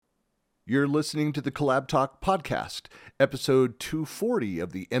You're listening to the Collab Talk podcast, episode 240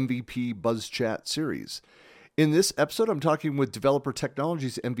 of the MVP BuzzChat series. In this episode, I'm talking with Developer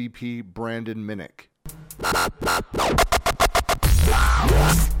Technologies MVP Brandon Minnick.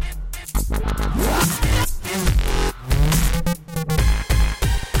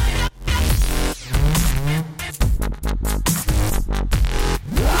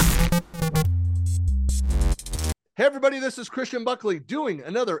 Hey everybody, this is Christian Buckley doing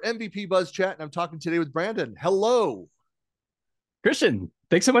another MVP Buzz Chat, and I'm talking today with Brandon. Hello. Christian,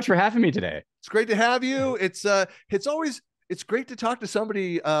 thanks so much for having me today. It's great to have you. It's great to talk to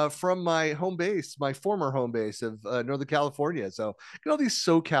somebody from my home base, my former home base of Northern California. So all these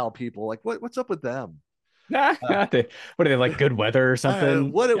SoCal people, like what's up with them? What are they, like good weather or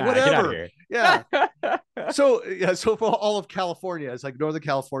something? Whatever. Get out of here. Yeah. So for all of California, it's like Northern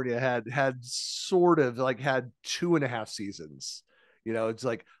California had sort of like had 2.5 seasons. You know, it's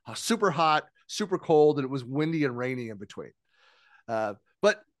like super hot, super cold, and it was windy and rainy in between.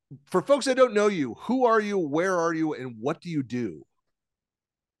 But for folks that don't know you, who are you, where are you, and what do you do?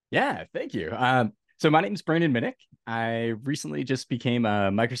 Yeah, thank you. So my name is Brandon Minnick. I recently just became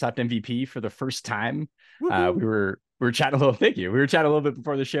a Microsoft MVP for the first time. We were chatting a little. Thank you. We were chatting a little bit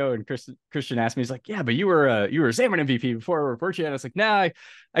before the show, and Christian asked me, he's like, "Yeah, but you were a Xamarin MVP before, weren't you?" And I was like, "Nah,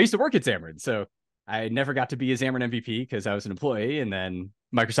 I used to work at Xamarin, so I never got to be a Xamarin MVP because I was an employee, and then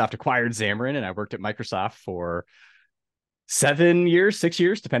Microsoft acquired Xamarin, and I worked at Microsoft for 6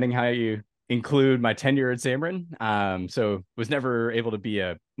 years, depending how you include my tenure at Xamarin. So was never able to be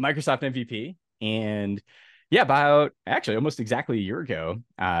a Microsoft MVP. And yeah, about actually almost exactly a year ago,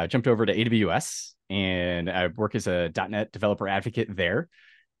 jumped over to AWS, and I work as a .NET developer advocate there,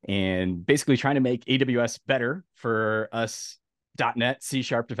 and basically trying to make AWS better for us .NET C#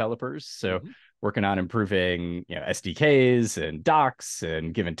 developers. So working on improving, SDKs and docs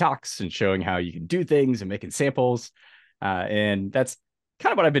and giving talks and showing how you can do things and making samples. And that's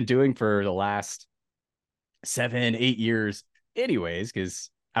kind of what I've been doing for the last 7-8 years anyways, because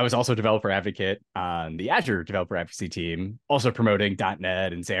I was also a developer advocate on the Azure developer advocacy team, also promoting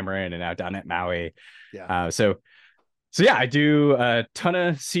 .NET and Xamarin and now .NET MAUI. Yeah. So yeah, I do a ton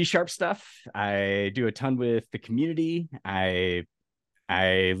of C# stuff. I do a ton with the community. I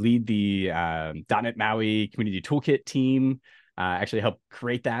lead the .NET MAUI community toolkit team. Actually helped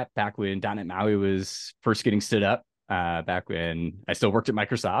create that back when .NET MAUI was first getting stood up. Back when I still worked at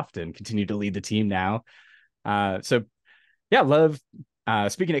Microsoft and continue to lead the team now. So yeah, love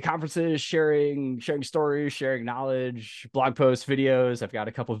speaking at conferences, sharing stories, sharing knowledge, blog posts, videos. I've got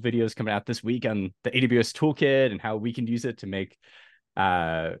a couple of videos coming out this week on the AWS toolkit and how we can use it to make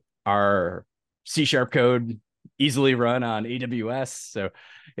our C# code easily run on AWS. So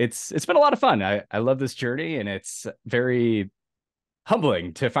it's been a lot of fun. I love this journey, and it's very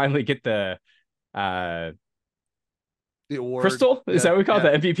humbling to finally get the award. Crystal? Is that what we call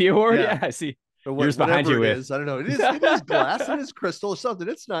it? The MVP award? Yeah, I see. Yours behind you. It is. I don't know. It is glass. It is crystal or something.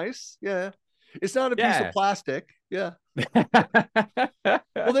 It's nice. Yeah. It's not a piece of plastic. Yeah.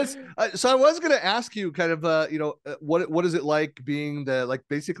 Well, that's so I was going to ask you kind of, what is it like being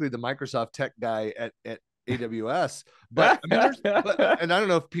basically the Microsoft tech guy at AWS? But I mean, and I don't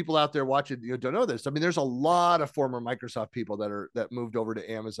know if people out there watching don't know this. I mean, there's a lot of former Microsoft people that moved over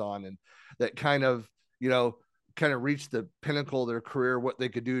to Amazon and that kind of reached the pinnacle of their career, what they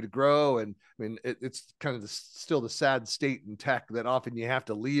could do to grow. And I mean, it's kind of still the sad state in tech that often you have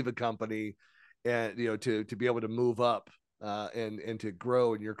to leave a company and, to be able to move up and to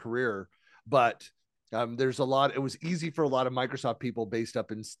grow in your career. But there's it was easy for a lot of Microsoft people based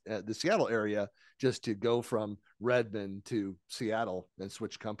up in the Seattle area just to go from Redmond to Seattle and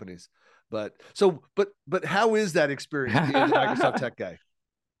switch companies. But how is that experience being the Microsoft tech guy?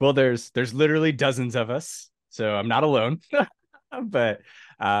 Well, there's literally dozens of us, so I'm not alone. But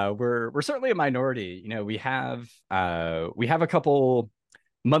we're certainly a minority. We have a couple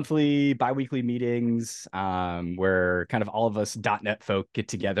monthly, biweekly meetings where kind of all of us .NET folk get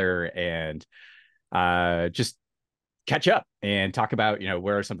together and just catch up and talk about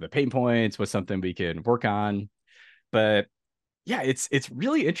where are some of the pain points, what's something we can work on. But yeah, it's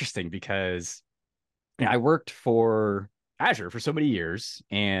really interesting because I worked for Azure for so many years,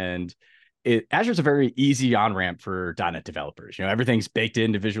 and Azure's a very easy on-ramp for .NET developers. Everything's baked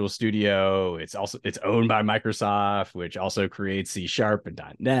into Visual Studio. It's owned by Microsoft, which also creates C# and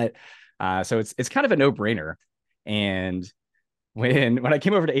 .NET. So it's kind of a no-brainer. And when I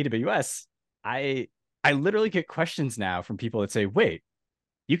came over to AWS, I literally get questions now from people that say, "Wait,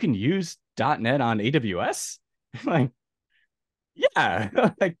 you can use .NET on AWS?" I'm like,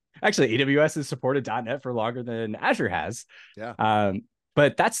 yeah. Like, actually, AWS has supported .NET for longer than Azure has. Yeah.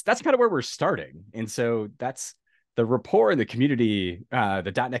 but that's kind of where we're starting. And so that's the rapport in the community,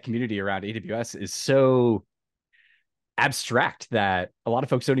 the .NET community around AWS is so abstract that a lot of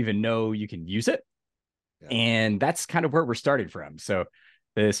folks don't even know you can use it. Yeah. And that's kind of where we're starting from. So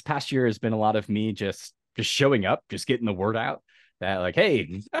this past year has been a lot of me just showing up, just getting the word out that like,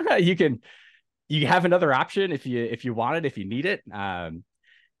 hey, you have another option if you want it, if you need it.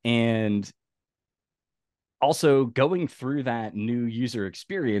 And also going through that new user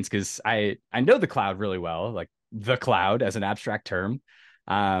experience, because I know the cloud really well, like the cloud as an abstract term,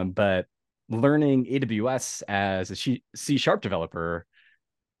 but learning AWS as a C# developer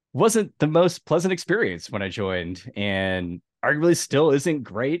wasn't the most pleasant experience when I joined, and arguably still isn't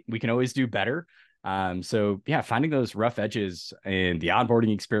great. We can always do better. So yeah, finding those rough edges in the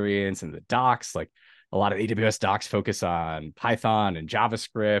onboarding experience and the docs, like a lot of AWS docs focus on Python and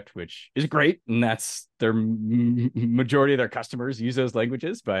JavaScript, which is great. And that's their majority of their customers use those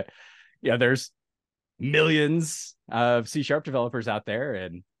languages. But yeah, there's millions of C# developers out there.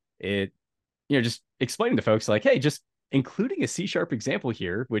 And it, just explaining to folks like, hey, just including a C# example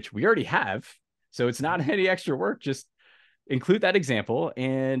here, which we already have. So it's not any extra work, just include that example.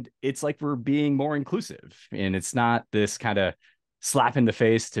 And it's like we're being more inclusive. And it's not this kind of slap in the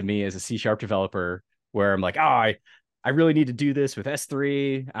face to me as a C# developer where I'm like, oh, I really need to do this with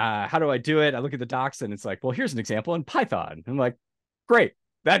S3. How do I do it? I look at the docs and it's like, well, here's an example in Python. I'm like, great,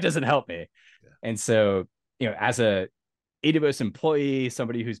 that doesn't help me. Yeah. And so, as a AWS employee,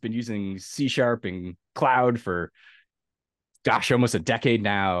 somebody who's been using C# and cloud for, gosh, almost a decade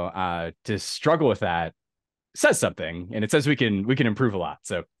now, to struggle with that says something, and it says we can improve a lot.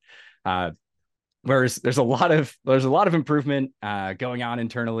 So, whereas there's a lot of improvement going on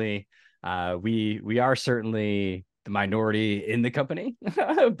internally. We are certainly the minority in the company,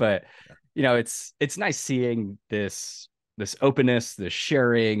 but it's nice seeing this openness, this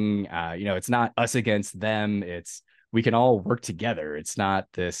sharing. It's not us against them. It's we can all work together. It's not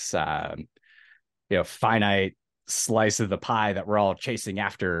this finite slice of the pie that we're all chasing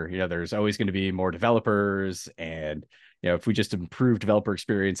after. There's always going to be more developers, and if we just improve developer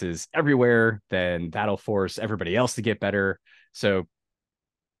experiences everywhere, then that'll force everybody else to get better. So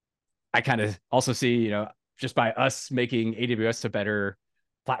I kind of also see, just by us making AWS a better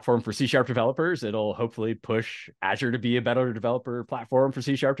platform for C# developers, it'll hopefully push Azure to be a better developer platform for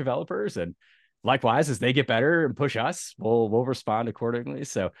C# developers. And likewise, as they get better and push us, we'll respond accordingly.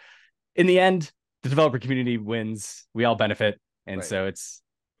 So in the end, the developer community wins. We all benefit. And right. So it's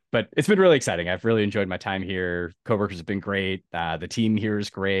been really exciting. I've really enjoyed my time here. Coworkers have been great. The team here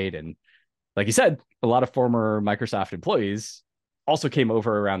is great. And like you said, a lot of former Microsoft employees also came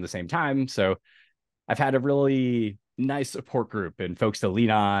over around the same time. So I've had a really nice support group and folks to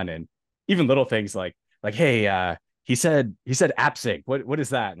lean on, and even little things like, hey, he said AppSync. What is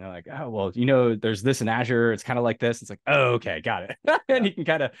that? And they're like, oh, well, there's this in Azure. It's kind of like this. It's like, oh, okay, got it. And you can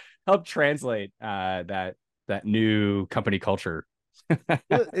kind of help translate that new company culture.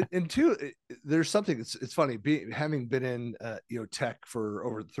 Well, and two, there's something. It's funny having been in tech for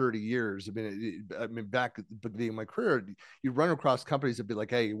over 30 years. I mean, back at the beginning of my career, you run across companies that be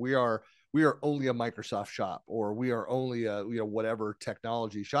like, hey, we are only a Microsoft shop, or we are only a whatever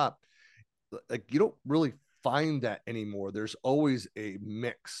technology shop. Like, you don't really find that anymore. There's always a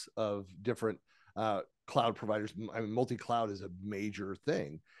mix of different cloud providers. I mean, multi-cloud is a major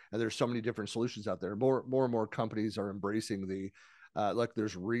thing, and there's so many different solutions out there. More and more companies are embracing the like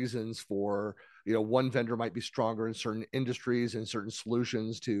there's reasons for, one vendor might be stronger in certain industries and certain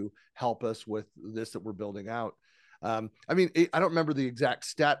solutions to help us with this that we're building out. I mean, I don't remember the exact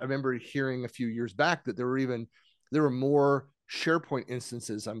stat. I remember hearing a few years back that there were more SharePoint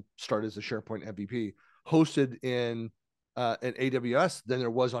instances. I'm started as a SharePoint MVP hosted in AWS than there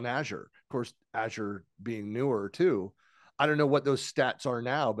was on Azure. Of course, Azure being newer too. I don't know what those stats are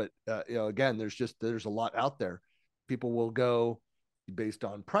now, but again, there's a lot out there. People will go based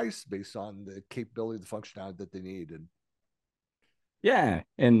on price, based on the capability, the functionality that they need. And yeah,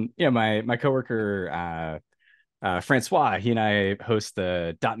 and my coworker Francois, he and I host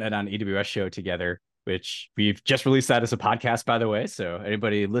the .NET on AWS show together, which we've just released that as a podcast, by the way. So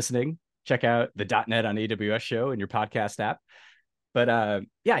anybody listening, check out the .NET on AWS show in your podcast app. But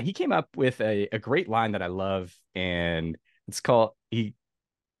he came up with a great line that I love, and it's called,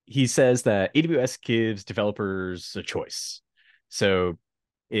 he says that AWS gives developers a choice. So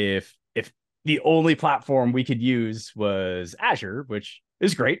if the only platform we could use was Azure, which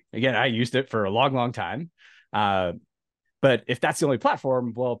is great. Again, I used it for a long, long time. But if that's the only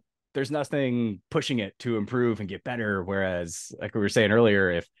platform, well, there's nothing pushing it to improve and get better. Whereas, like we were saying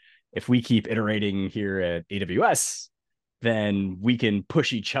earlier, if we keep iterating here at AWS, then we can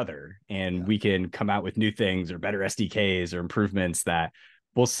push each other and we can come out with new things or better SDKs or improvements that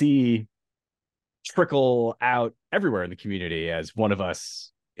we'll see trickle out everywhere in the community as one of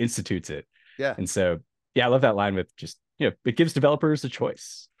us institutes it. Yeah. And so, I love that line with just, it gives developers a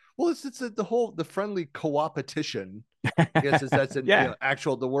choice. Well, it's the friendly co-opetition. Yes, that's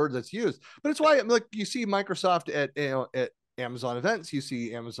actual the word that's used. But it's why like you see Microsoft at Amazon events, you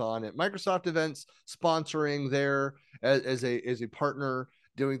see Amazon at Microsoft events sponsoring there as a partner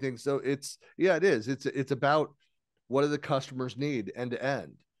doing things. So it is. It's about what do the customers need end to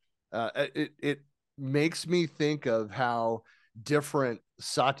end. It makes me think of how different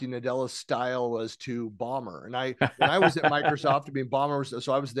Satya Nadella's style was to Ballmer. And when I was at Microsoft, Ballmer was,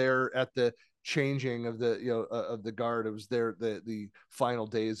 so I was there at the changing of the, of the guard. It was there, the final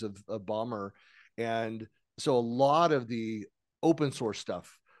days of Ballmer. And so a lot of the open source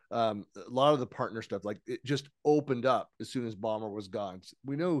stuff, a lot of the partner stuff, like it just opened up as soon as Ballmer was gone.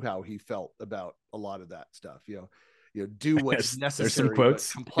 We know how he felt about a lot of that stuff, do what's necessary. There's some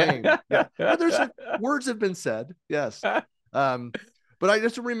quotes. Complain. Yeah. There's words have been said. Yes. But I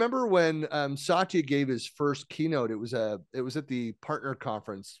just remember when Satya gave his first keynote, it was at the partner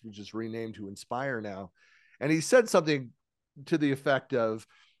conference, which is renamed to Inspire now. And he said something to the effect of,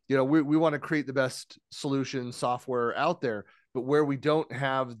 we want to create the best solution software out there, but where we don't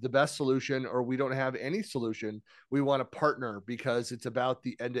have the best solution or we don't have any solution, we want to partner because it's about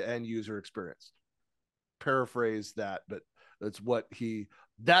the end-to-end user experience. Paraphrase that, but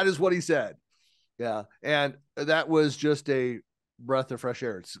that is what he said. Yeah. And that was just a breath of fresh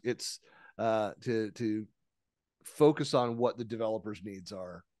air. It's to focus on what the developers' needs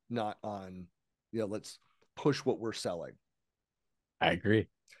are, not on, let's push what we're selling. I agree.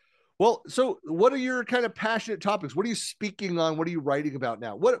 Well, so what are your kind of passionate topics? What are you speaking on? What are you writing about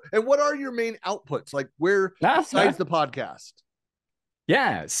now? What are your main outputs? Like where besides the podcast?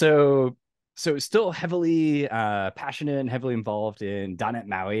 Yeah. So still heavily passionate and heavily involved in .NET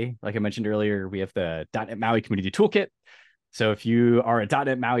MAUI. Like I mentioned earlier, we have the .NET MAUI community toolkit. So if you are a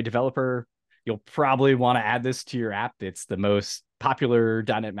 .NET MAUI developer, you'll probably want to add this to your app. It's the most popular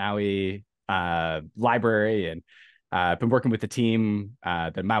 .NET MAUI library. And I've been working with the team,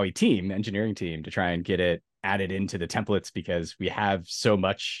 the MAUI team, engineering team, to try and get it added into the templates because we have so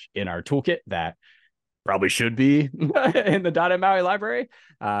much in our toolkit that probably should be in the .NET MAUI library,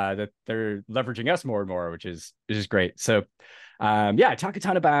 that they're leveraging us more and more, which is great. So I talk a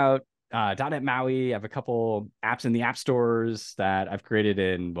ton about .NET MAUI. I have a couple apps in the app stores that I've created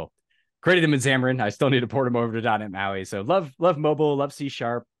them in Xamarin. I still need to port them over to .NET MAUI. So love mobile, love C#.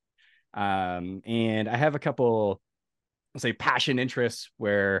 And I have a couple, let's say, passion interests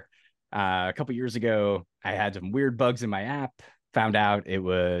where a couple years ago, I had some weird bugs in my app, found out it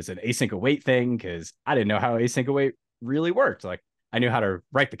was an async await thing because I didn't know how async await really worked. Like I knew how to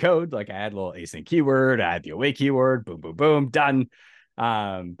write the code. Like I had a little async keyword, I had the await keyword, boom, boom, boom, done.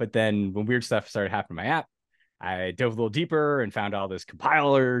 But then when weird stuff started happening in my app, I dove a little deeper and found all this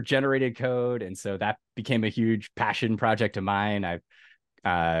compiler generated code. And so that became a huge passion project of mine. I've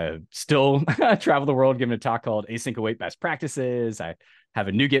still travel the world giving a talk called Async Await Best Practices. I have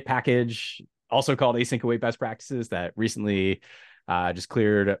a NuGet package also called Async Await Best Practices that recently just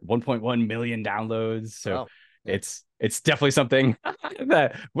cleared 1.1 million downloads. So wow. It's definitely something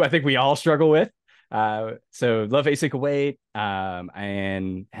that I think we all struggle with. So love async await,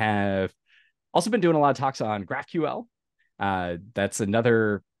 and have also been doing a lot of talks on GraphQL. That's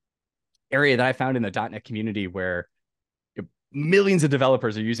another area that I found in the .NET community where millions of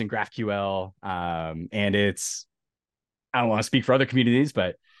developers are using GraphQL, and it's, I don't want to speak for other communities,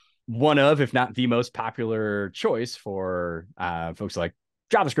 but one of, if not the most popular choice for folks like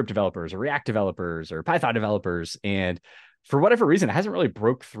JavaScript developers or React developers or Python developers. And for whatever reason, it hasn't really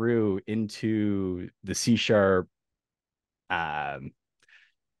broke through into the C#. There's a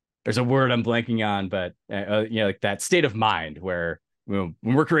word I'm blanking on, but like that state of mind where when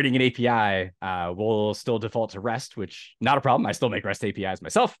we're creating an API, we'll still default to REST, which not a problem. I still make REST APIs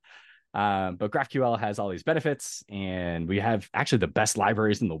myself. But GraphQL has all these benefits, and we have actually the best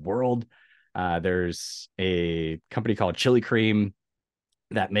libraries in the world. There's a company called Chili Cream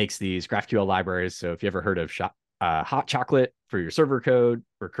that makes these GraphQL libraries. So if you ever heard of Hot Chocolate for your server code,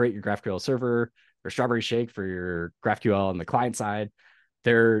 or Create Your GraphQL Server, or Strawberry Shake for your GraphQL on the client side,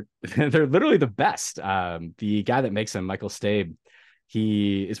 they're literally the best. The guy that makes them, Michael Stabe,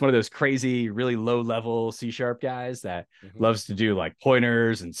 he is one of those crazy, really low-level C# guys that loves to do like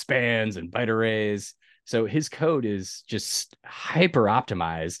pointers and spans and byte arrays. So his code is just hyper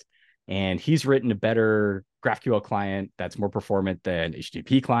optimized, and he's written a better GraphQL client that's more performant than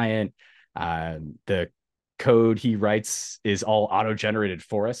HTTP client. The code he writes is all auto-generated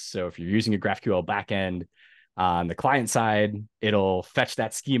for us. So if you're using a GraphQL backend on the client side, it'll fetch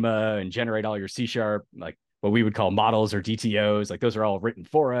that schema and generate all your C#, like what we would call models or DTOs. Like those are all written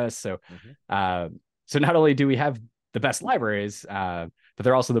for us. So, so not only do we have the best libraries, but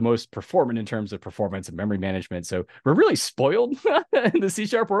they're also the most performant in terms of performance and memory management. So we're really spoiled in the C#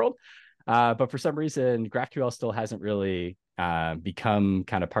 world. But for some reason, GraphQL still hasn't really become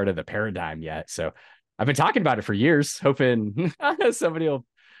kind of part of the paradigm yet. So I've been talking about it for years, hoping somebody will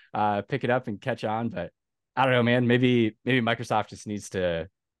pick it up and catch on. But I don't know, man. Maybe Microsoft just needs to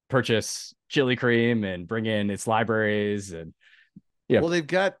purchase Chili Cream and bring in its libraries. And well, they've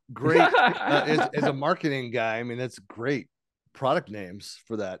got great as a marketing guy. I mean, that's great product names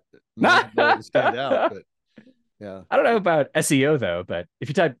for that to stand out. But yeah, I don't know about SEO though. But if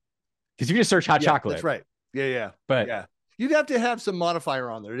you type, because you just search hot chocolate, that's right. Yeah. But yeah, you'd have to have some modifier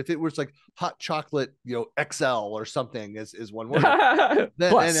on there. If it was like hot chocolate, XL or something is one word.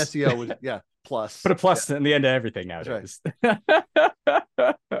 then SEO would plus. Put a plus in the end of everything nowadays.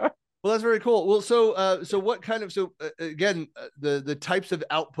 Well, that's very cool. Well, so what kind of again the types of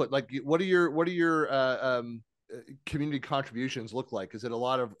output, like what are your community contributions look like? Is it a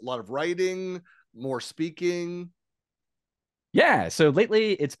lot of writing, more speaking? Yeah, so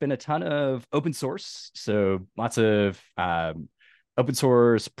lately it's been a ton of open source. So lots of open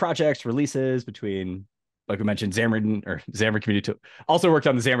source projects, releases between, like we mentioned, Xamarin Community also worked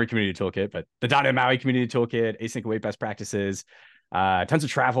on the Xamarin Community Toolkit, but the .NET MAUI Community Toolkit, async await best practices, tons of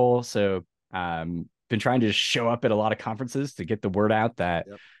travel. So been trying to show up at a lot of conferences to get the word out that,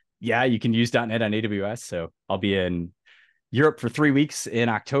 you can use .NET on AWS. So I'll be in Europe for 3 weeks in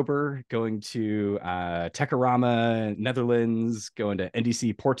October, going to Tekorama, Netherlands, going to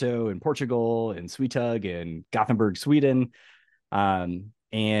NDC Porto in Portugal, and Sweetug in Gothenburg, Sweden.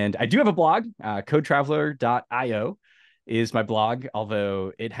 And I do have a blog, codetraveler.io is my blog,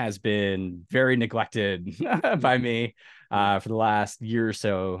 although it has been very neglected by me for the last year or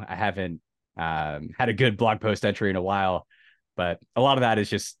so. I haven't had a good blog post entry in a while, but a lot of that is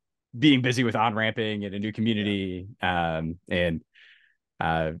just being busy with on-ramping in a new community and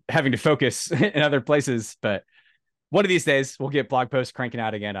having to focus in other places. But one of these days we'll get blog posts cranking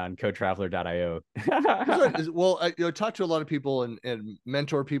out again on codetraveler.io. Well, I talk to a lot of people and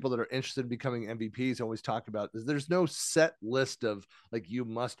mentor people that are interested in becoming MVPs. I always talk about there's no set list of like, you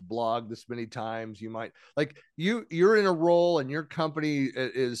must blog this many times. You might like you're in a role and your company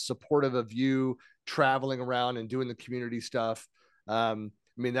is supportive of you traveling around and doing the community stuff. I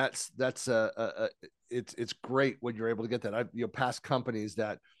mean, it's great when you're able to get that. I've past companies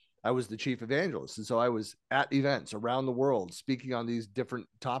that I was the chief evangelist, and so I was at events around the world speaking on these different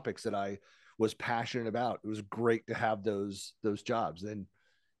topics that I was passionate about. It was great to have those jobs. Then,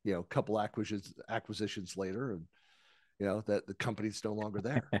 a couple acquisitions later, and that the company's no longer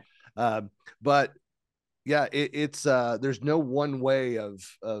there. But yeah, it's there's no one way of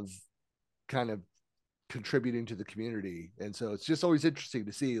kind of contributing to the community, and so it's just always interesting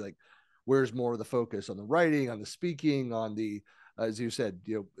to see like where's more of the focus, on the writing, on the speaking, on the as you said,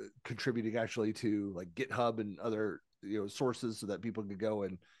 contributing actually to like GitHub and other sources so that people can go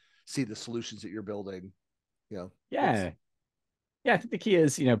and see the solutions that you're building. I think the key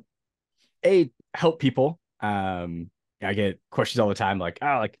is help people. I get questions all the time like,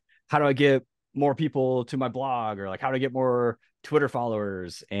 how do I get more people to my blog, or like how do I get more Twitter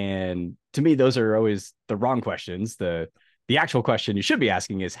followers? And to me, those are always the wrong questions. The actual question you should be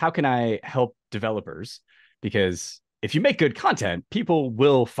asking is, how can I help developers? Because if you make good content, people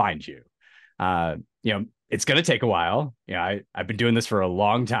will find you. It's going to take a while. I've been doing this for a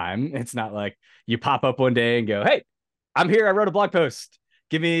long time. It's not like you pop up one day and go, hey, I'm here, I wrote a blog post,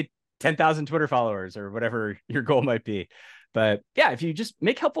 give me 10,000 Twitter followers, or whatever your goal might be. But yeah, if you just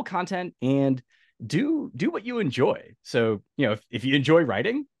make helpful content and do what you enjoy. So, if you enjoy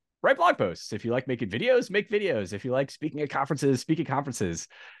writing, write blog posts. If you like making videos, make videos. If you like speaking at conferences, speak at conferences.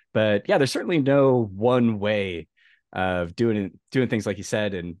 But yeah, there's certainly no one way of doing things like you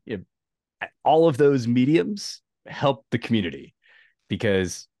said. And all of those mediums help the community,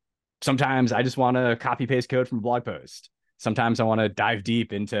 because sometimes I just want to copy paste code from a blog post. Sometimes I want to dive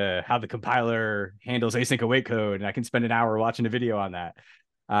deep into how the compiler handles async await code, and I can spend an hour watching a video on that.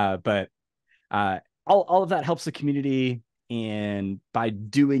 But all of that helps the community, and by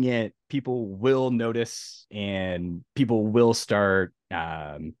doing it, people will notice and people will start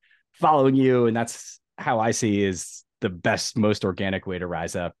following you, and that's how I see is the best, most organic way to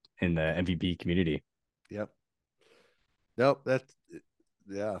rise up in the MVP community. Yep. Nope.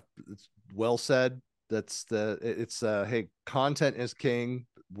 It's well said. Hey, content is king.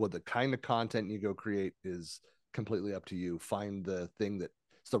 what the kind of content you go create is completely up to you. Find the thing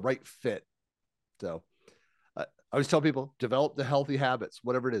that's the right fit. So I always tell people, develop the healthy habits,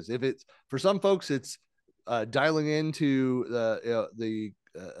 whatever it is. If it's for some folks, it's dialing into the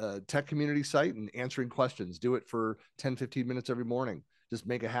tech community site and answering questions. Do it for 10, 15 minutes every morning. Just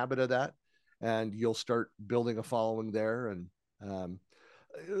make a habit of that, and you'll start building a following there. And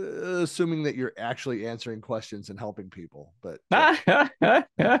assuming that you're actually answering questions and helping people. But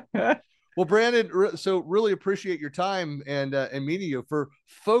well, Brandon, so really appreciate your time and meeting you. For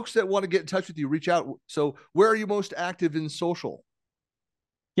folks that want to get in touch with you, reach out. So where are you most active in social?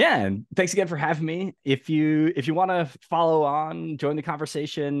 Yeah, and thanks again for having me. If you want to follow on, join the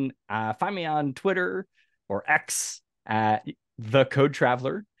conversation, find me on Twitter or X at The Code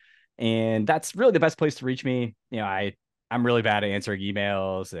Traveler. And that's really the best place to reach me. I'm really bad at answering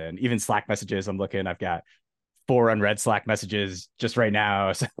emails and even Slack messages. I've got 4 unread Slack messages just right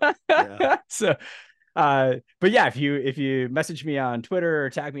now. So, yeah. But yeah, if you message me on Twitter or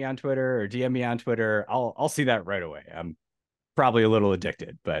tag me on Twitter or DM me on Twitter, I'll see that right away. I'm probably a little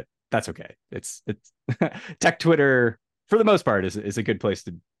addicted, but that's okay. It's tech Twitter for the most part is a good place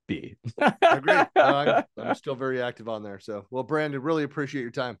to be. Agreed. I'm still very active on there. So, well, Brandon, really appreciate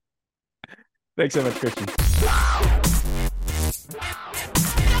your time. Thanks so much, Christian.